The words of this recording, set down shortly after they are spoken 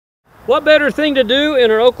What better thing to do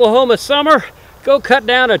in an Oklahoma summer? Go cut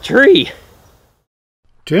down a tree.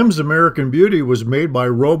 Tim's American Beauty was made by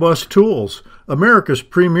Robust Tools, America's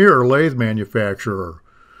premier lathe manufacturer.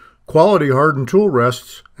 Quality hardened tool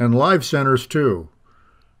rests and live centers too.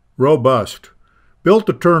 Robust. Built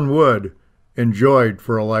to turn wood. Enjoyed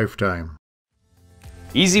for a lifetime.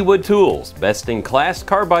 Easy Wood Tools, best in class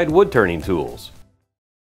carbide wood turning tools.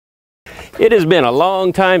 It has been a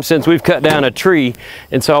long time since we've cut down a tree,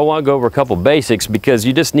 and so I want to go over a couple basics because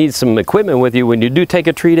you just need some equipment with you when you do take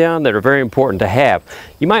a tree down that are very important to have.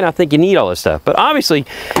 You might not think you need all this stuff, but obviously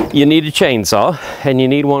you need a chainsaw, and you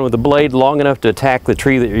need one with a blade long enough to attack the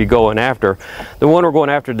tree that you're going after. The one we're going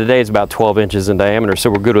after today is about 12 inches in diameter, so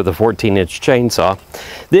we're good with a 14-inch chainsaw.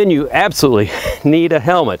 Then you absolutely need a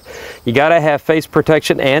helmet. You got to have face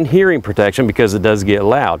protection and hearing protection because it does get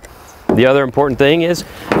loud. The other important thing is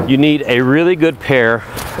you need a really good pair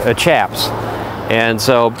of chaps. And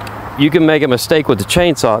so you can make a mistake with the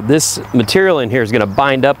chainsaw. This material in here is going to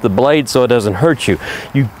bind up the blade so it doesn't hurt you.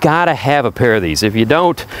 You got to have a pair of these. If you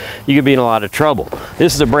don't, you could be in a lot of trouble.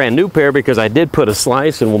 This is a brand new pair because I did put a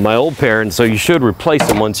slice in with my old pair, and so you should replace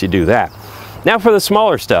them once you do that. Now for the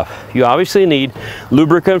smaller stuff, you obviously need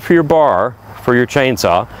lubricant for your bar for your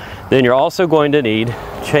chainsaw. Then you're also going to need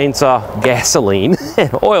chainsaw gasoline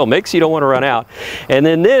and oil mix. You don't want to run out. And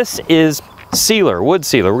then this is sealer, wood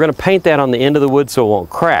sealer. We're going to paint that on the end of the wood so it won't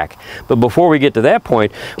crack. But before we get to that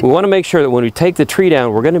point, we want to make sure that when we take the tree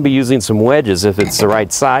down, we're going to be using some wedges. If it's the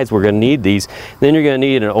right size, we're going to need these. Then you're going to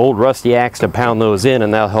need an old rusty axe to pound those in,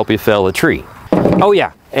 and that'll help you fell the tree. Oh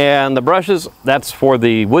yeah, and the brushes, that's for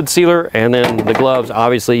the wood sealer, and then the gloves,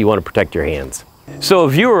 obviously you want to protect your hands. So a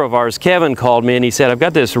viewer of ours, Kevin, called me and he said, I've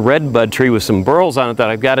got this red bud tree with some burls on it that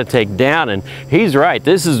I've got to take down, and he's right.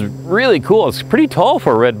 This is really cool. It's pretty tall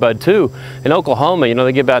for a red bud too. In Oklahoma, you know,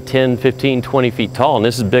 they get about 10, 15, 20 feet tall, and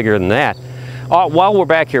this is bigger than that. While we're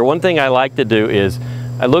back here, one thing I like to do is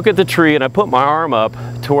I look at the tree and I put my arm up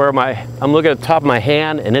to where I'm looking at the top of my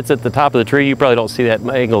hand and it's at the top of the tree. You probably don't see that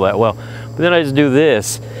angle that well. But then I just do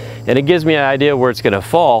this, and it gives me an idea where it's going to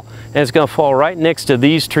fall, and it's going to fall right next to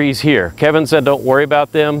these trees here. Kevin said don't worry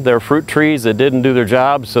about them. They're fruit trees that didn't do their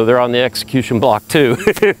job, so they're on the execution block too.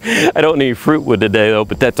 I don't need fruit wood today though,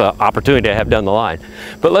 but that's an opportunity I have down the line.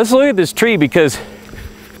 But let's look at this tree because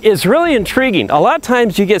it's really intriguing. A lot of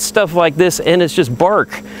times you get stuff like this and it's just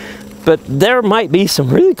bark, but there might be some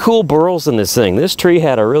really cool burls in this thing. This tree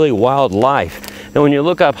had a really wild life, and when you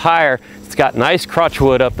look up higher, it's got nice crotch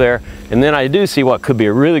wood up there, and then I do see what could be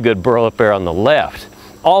a really good burl up there on the left.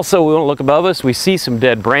 Also, we want to look above us. We see some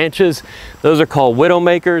dead branches. Those are called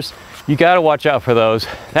widowmakers. You got to watch out for those.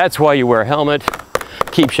 That's why you wear a helmet.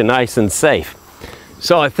 Keeps you nice and safe.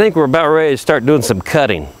 So I think we're about ready to start doing some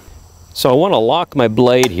cutting. So I want to lock my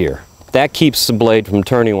blade here. That keeps the blade from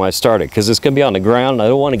turning when I start it, because it's going to be on the ground. I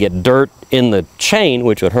don't want to get dirt in the chain,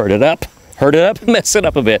 which would hurt it up, mess it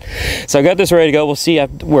up a bit. So I got this ready to go. We'll see how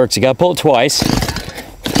it works. You got to pull it twice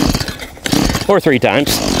or 3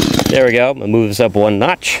 times. There we go. I'm gonna move this up 1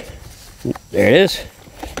 notch. There it is.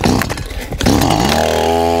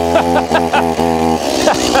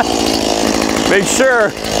 Make sure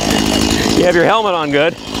you have your helmet on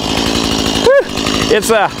good. It's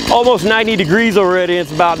almost 90 degrees already.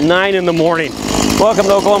 It's about 9 in the morning. Welcome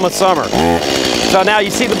to Oklahoma summer. So now you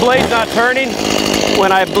see the blade's not turning.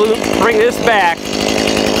 When I bring this back,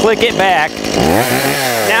 click it back,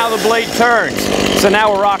 now the blade turns. So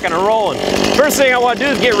now we're rocking and rolling. First thing I want to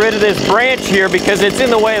do is get rid of this branch here because it's in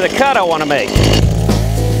the way of the cut I want to make.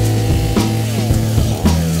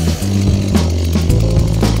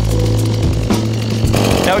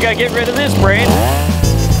 Now we got to get rid of this branch.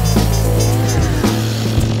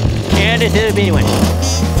 And it did anyway.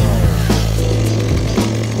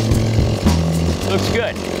 Looks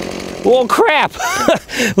good. Well, crap!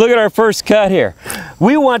 Look at our first cut here.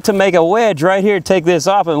 We want to make a wedge right here, take this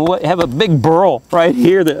off, and have a big burl right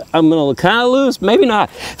here that I'm going to kind of lose. Maybe not.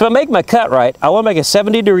 If I make my cut right, I want to make a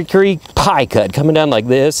 70-degree pie cut coming down like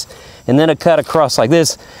this, and then a cut across like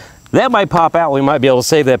this. That might pop out. We might be able to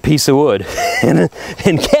save that piece of wood. And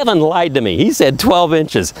Kevin lied to me. He said 12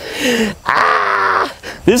 inches. Ah!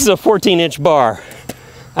 This is a 14-inch bar.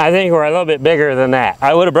 I think we're a little bit bigger than that.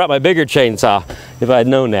 I would have brought my bigger chainsaw if I'd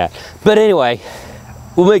known that. But anyway,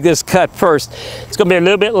 we'll make this cut first. It's gonna be a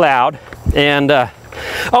little bit loud. And,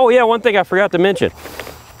 oh yeah, one thing I forgot to mention.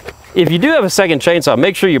 If you do have a second chainsaw,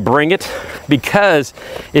 make sure you bring it, because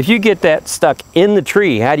if you get that stuck in the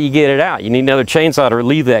tree, how do you get it out? You need another chainsaw to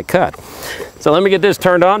relieve that cut. So let me get this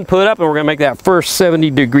turned on, put it up, and we're gonna make that first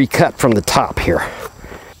 70-degree cut from the top here.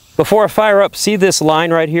 Before I fire up, see this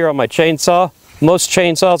line right here on my chainsaw? Most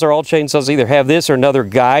chainsaws, or all chainsaws, either have this or another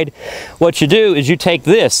guide. What you do is you take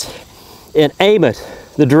this and aim it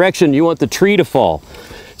the direction you want the tree to fall.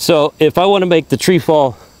 So if I want to make the tree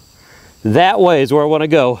fall that way is where I want to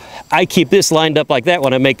go, I keep this lined up like that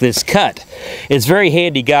when I make this cut. It's a very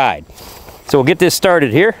handy guide. So we'll get this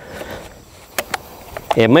started here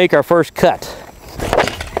and make our first cut.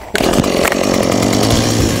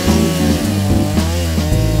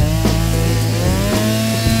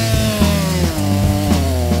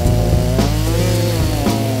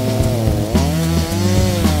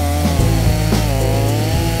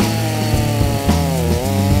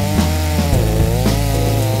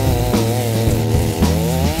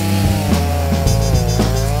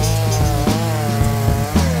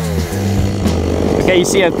 Okay, you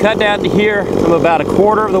see I've cut down to here. I'm about a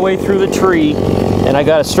quarter of the way through the tree, and I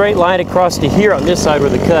got a straight line across to here on this side where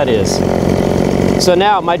the cut is. So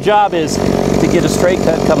now my job is to get a straight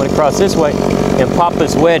cut coming across this way and pop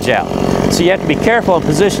this wedge out. So you have to be careful in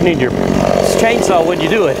positioning your chainsaw when you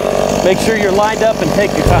do it. Make sure you're lined up and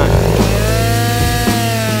take your time.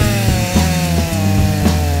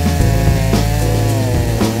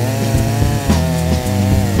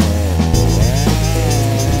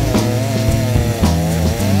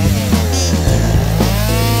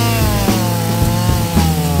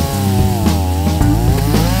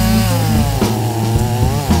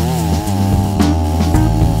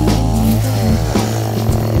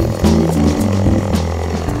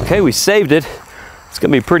 Okay, we saved it. It's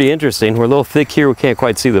gonna be pretty interesting. We're a little thick here, we can't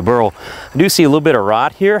quite see the burl. I do see a little bit of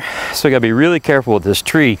rot here, so we gotta be really careful with this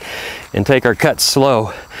tree and take our cuts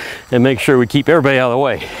slow and make sure we keep everybody out of the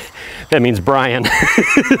way. That means Brian.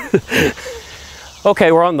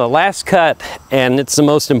 Okay, we're on the last cut, and it's the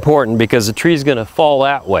most important because the tree's gonna fall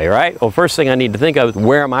that way, right? Well, first thing I need to think of is,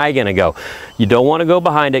 where am I gonna go? You don't wanna go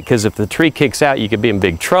behind it, because if the tree kicks out, you could be in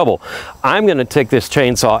big trouble. I'm gonna take this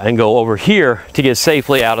chainsaw and go over here to get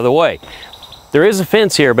safely out of the way. There is a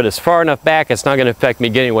fence here, but it's far enough back, it's not gonna affect me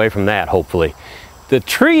getting away from that, hopefully. The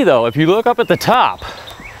tree, though, if you look up at the top,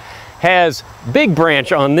 has big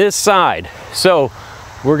branch on this side. So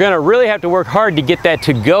we're gonna really have to work hard to get that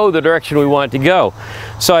to go the direction we want it to go.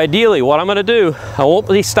 So ideally, what I'm gonna do, I won't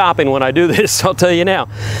be stopping when I do this, I'll tell you now.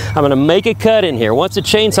 I'm gonna make a cut in here. Once the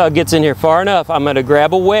chainsaw gets in here far enough, I'm gonna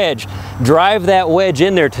grab a wedge, drive that wedge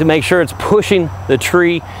in there to make sure it's pushing the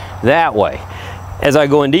tree that way. As I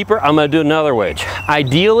go in deeper, I'm gonna do another wedge.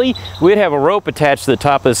 Ideally, we'd have a rope attached to the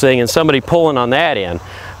top of this thing and somebody pulling on that end.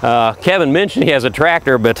 Kevin mentioned he has a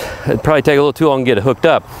tractor, but it'd probably take a little too long to get it hooked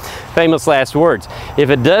up. Famous last words.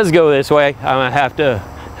 If it does go this way, I'm gonna have to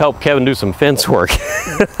help Kevin do some fence work.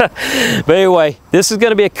 But anyway, this is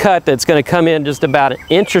gonna be a cut that's gonna come in just about an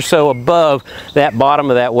inch or so above that bottom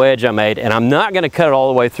of that wedge I made, and I'm not gonna cut it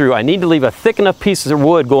all the way through. I need to leave a thick enough piece of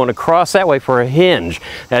wood going across that way for a hinge.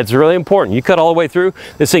 That's really important. You cut all the way through,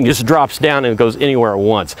 this thing just drops down and goes anywhere it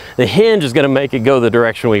wants. The hinge is gonna make it go the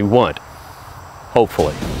direction we want,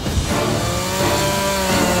 hopefully.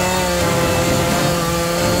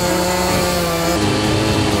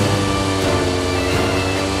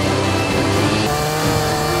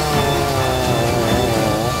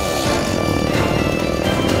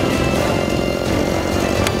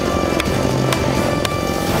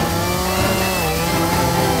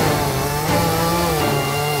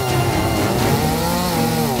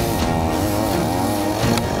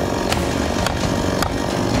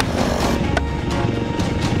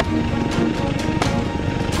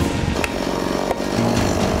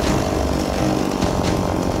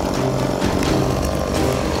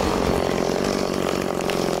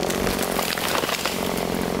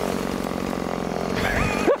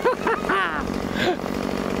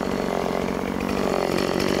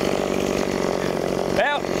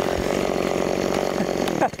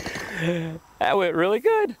 That went really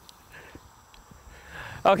good.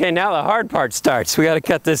 Okay, now the hard part starts. We got to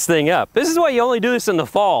cut this thing up. This is why you only do this in the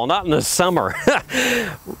fall, not in the summer.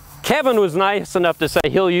 Kevin was nice enough to say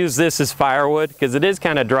he'll use this as firewood because it is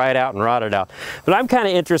kind of dried out and rotted out. But I'm kind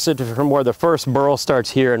of interested from where the first burl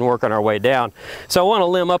starts here and working our way down. So I want to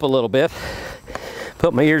limb up a little bit,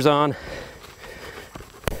 put my ears on,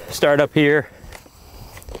 start up here.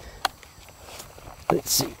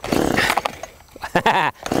 Let's see.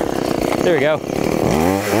 There we go.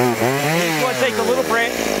 You want to take the little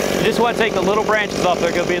branch. You just want to take the little branches off.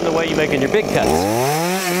 They're going to be in the way you're making your big cuts.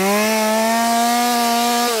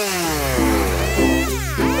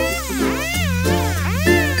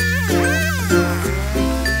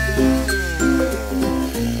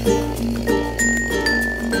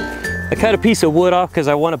 I cut a piece of wood off because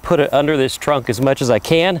I want to put it under this trunk as much as I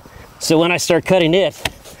can. So when I start cutting it,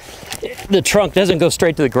 the trunk doesn't go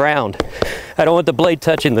straight to the ground. I don't want the blade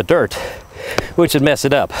touching the dirt, which would mess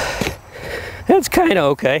it up. That's kind of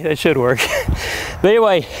okay, that should work. But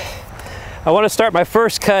anyway, I want to start my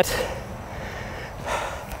first cut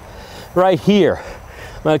right here.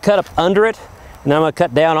 I'm going to cut up under it, and then I'm going to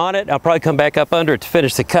cut down on it. I'll probably come back up under it to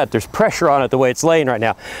finish the cut. There's pressure on it the way it's laying right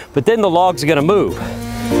now. But then the logs are going to move.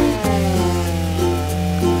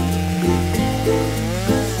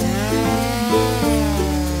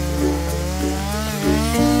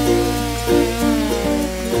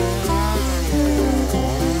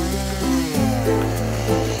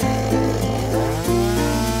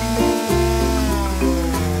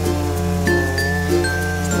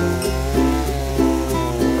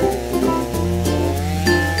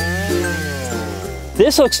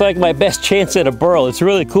 This looks like my best chance at a burl. It's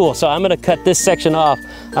really cool. So I'm gonna cut this section off.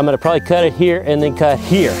 I'm gonna probably cut it here and then cut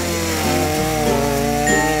here.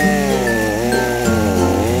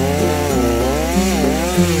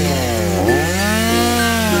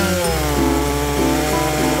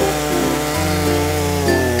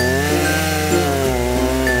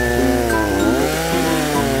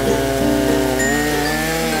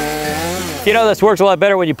 You know, this works a lot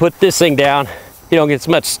better when you put this thing down. You don't get as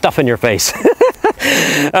much stuff in your face.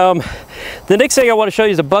 The next thing I want to show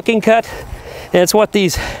you is a bucking cut, and it's what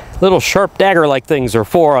these little sharp dagger-like things are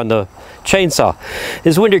for on the chainsaw.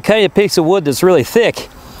 Is when you're cutting a piece of wood that's really thick,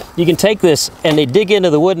 you can take this and they dig into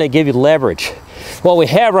the wood and they give you leverage. What we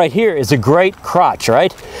have right here is a great crotch,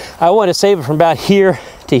 right? I want to save it from about here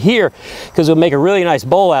to here because it'll make a really nice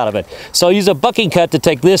bowl out of it. So I'll use a bucking cut to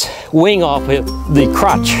take this wing off the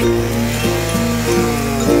crotch.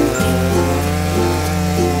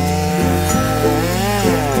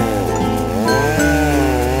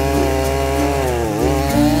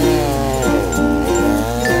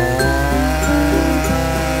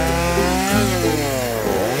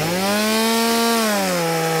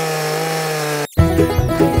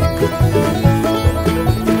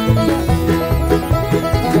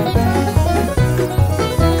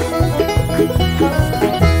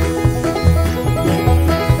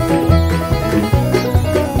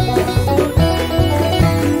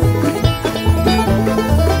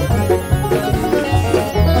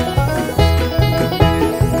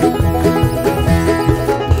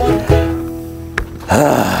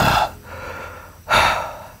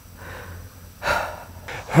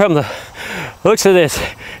 From the looks of this,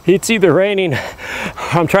 it's either raining or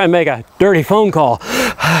I'm trying to make a dirty phone call.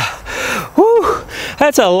 Whew,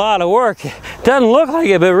 that's a lot of work. Doesn't look like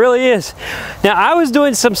it, but it really is. Now, I was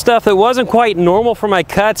doing some stuff that wasn't quite normal for my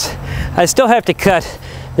cuts. I still have to cut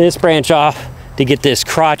this branch off to get this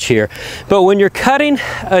crotch here. But when you're cutting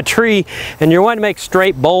a tree and you're wanting to make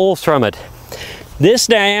straight bowls from it, this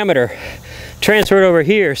diameter transferred over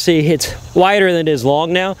here, see, it's wider than it is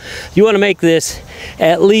long now. You want to make this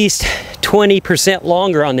at least 20%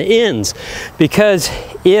 longer on the ends, because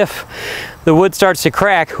if the wood starts to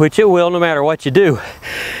crack, which it will no matter what you do,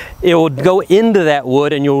 it will go into that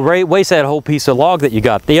wood and you'll waste that whole piece of log that you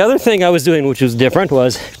got. The other thing I was doing, which was different,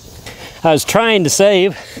 was I was trying to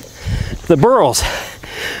save the burls.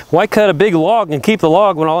 Why cut a big log and keep the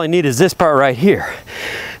log when all I need is this part right here?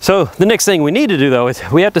 So the next thing we need to do, though, is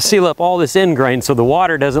we have to seal up all this end grain so the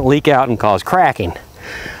water doesn't leak out and cause cracking.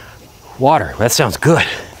 Water, that sounds good.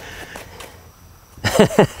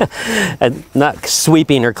 I'm not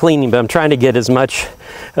sweeping or cleaning, but I'm trying to get as much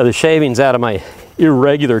of the shavings out of my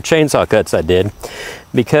irregular chainsaw cuts I did,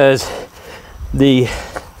 because the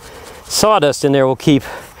sawdust in there will keep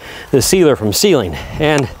the sealer from sealing.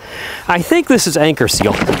 And I think this is Anchor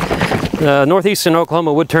Seal. Northeastern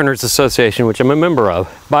Oklahoma Woodturners Association, which I'm a member of,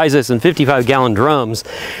 buys this in 55-gallon drums,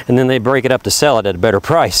 and then they break it up to sell it at a better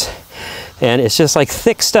price. And it's just like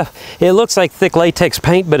thick stuff. It looks like thick latex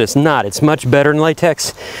paint, but it's not. It's much better than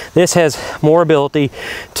latex. This has more ability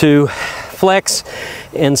to flex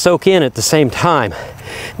and soak in at the same time.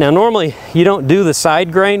 Now, normally you don't do the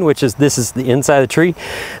side grain, which is, this is the inside of the tree,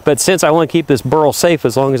 but since I want to keep this burl safe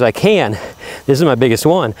as long as I can, this is my biggest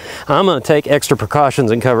one, I'm going to take extra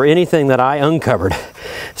precautions and cover anything that I uncovered.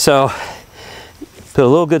 So put a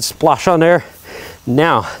little good splosh on there.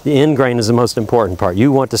 Now the end grain is the most important part.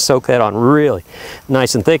 You want to soak that on really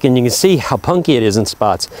nice and thick, and you can see how punky it is in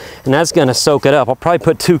spots, and that's going to soak it up. I'll probably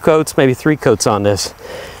put 2 coats, maybe 3 coats on this,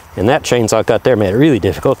 and that chainsaw cut there made it really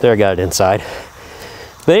difficult. There, I got it inside.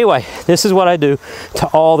 But anyway, this is what I do to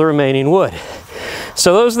all the remaining wood.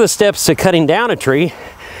 So those are the steps to cutting down a tree.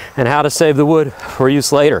 and how to save the wood for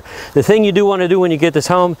use later. The thing you do want to do when you get this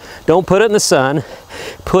home, don't put it in the sun.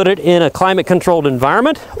 Put it in a climate controlled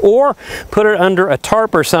environment, or put it under a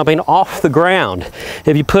tarp or something off the ground.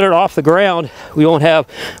 If you put it off the ground, we won't have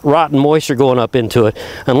rotten moisture going up into it,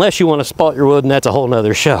 unless you want to spalt your wood, and that's a whole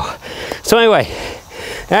nother show. So anyway,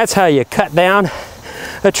 that's how you cut down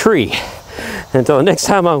a tree. Until the next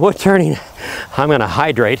time on wood turning, I'm going to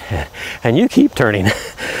hydrate, and you keep turning.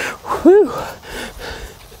 Whew.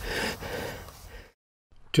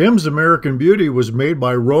 Tim's American Beauty was made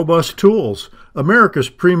by Robust Tools, America's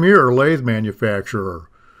premier lathe manufacturer.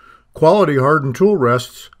 Quality hardened tool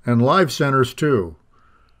rests and live centers too.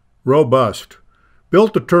 Robust.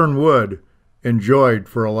 Built to turn wood. Enjoyed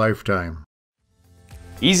for a lifetime.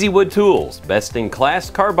 Easy Wood Tools, best in class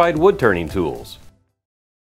carbide wood turning tools.